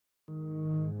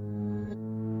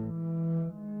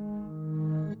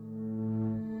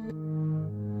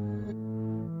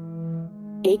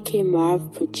Ak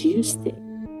Marv produced it.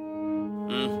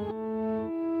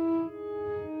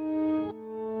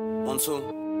 1,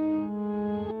 2.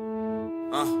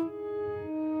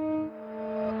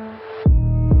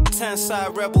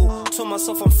 TenSide Rebel. Told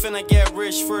myself I'm finna get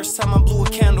rich. First time I blew a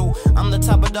candle. I'm the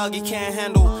type of dog you can't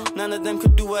handle. None of them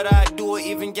could do what I do or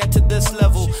even get to this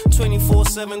level.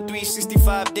 24/7,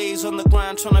 365 days on the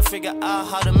grind, trying to figure out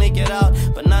how to make it out.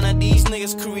 But none of these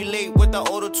niggas could relate with the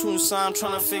auto-tune sound.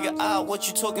 Trying to figure out what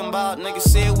you talking about. Niggas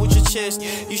say it with your chest.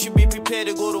 You should be prepared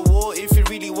to go to war if you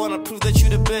really wanna prove that you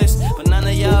the best. But none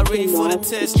of y'all ready for the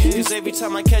test. Cause every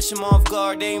time I catch them off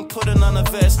guard, they ain't putting on a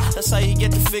vest. That's how you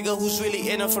get to figure who's really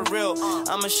in it for real.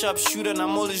 I'm a sharpshooter and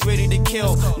I'm always ready to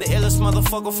kill. The illest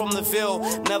motherfucker from the Ville.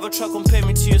 Never try compare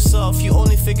me to yourself, you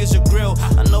only figures your grill.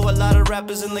 I know a lot of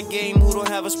rappers in the game who don't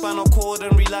have a spinal cord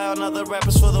and rely on other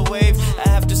rappers for the wave. I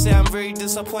have to say I'm very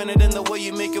disappointed in the way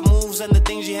you make your moves and the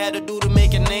things you had to do to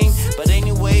make a name. But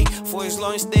anyway, for as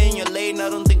long as stay in your lane, I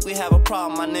don't think we have a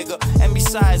problem, my nigga. And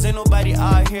besides, ain't nobody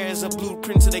out here is a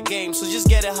blueprint to the game, so just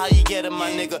get it how you get it,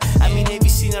 my nigga. I mean, have you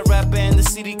seen a rapper in the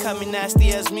city coming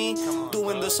nasty as me?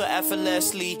 Doing this so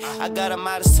effortlessly. I got a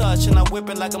Midas touch and I whip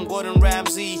it like I'm Gordon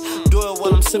Ramsay. Do it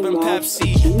while I'm sipping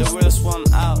Pepsi. The realest one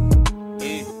out.